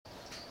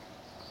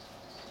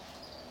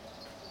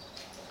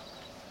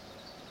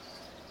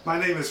My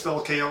name is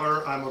Phil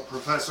Koehler. I'm a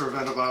professor of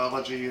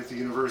entomology at the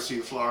University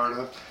of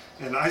Florida,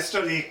 and I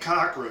study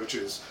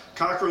cockroaches.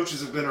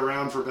 Cockroaches have been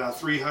around for about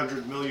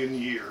 300 million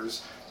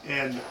years,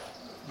 and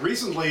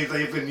recently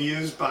they've been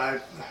used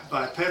by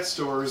pet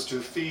stores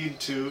to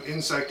feed to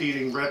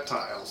insect-eating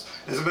reptiles.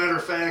 As a matter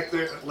of fact,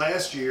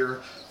 last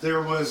year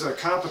there was a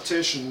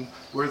competition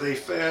where they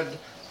fed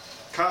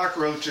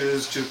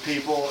cockroaches to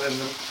people, and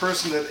the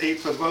person that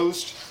ate the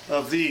most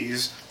of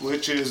these,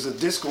 which is a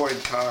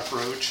discoid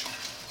cockroach,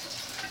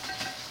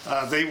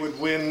 they would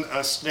win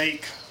a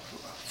snake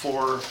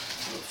for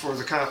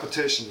the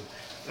competition.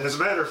 And as a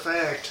matter of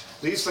fact,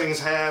 these things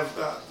have,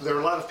 there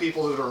are a lot of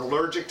people that are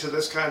allergic to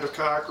this kind of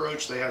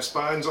cockroach. They have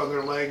spines on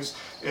their legs,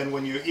 and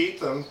when you eat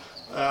them,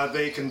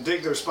 they can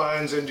dig their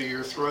spines into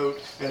your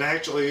throat, and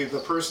actually the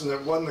person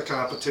that won the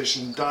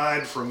competition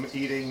died from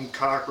eating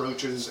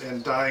cockroaches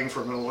and dying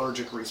from an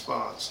allergic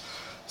response.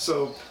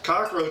 So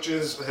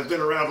cockroaches have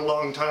been around a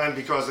long time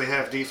because they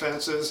have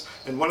defenses,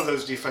 and one of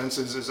those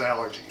defenses is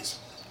allergies.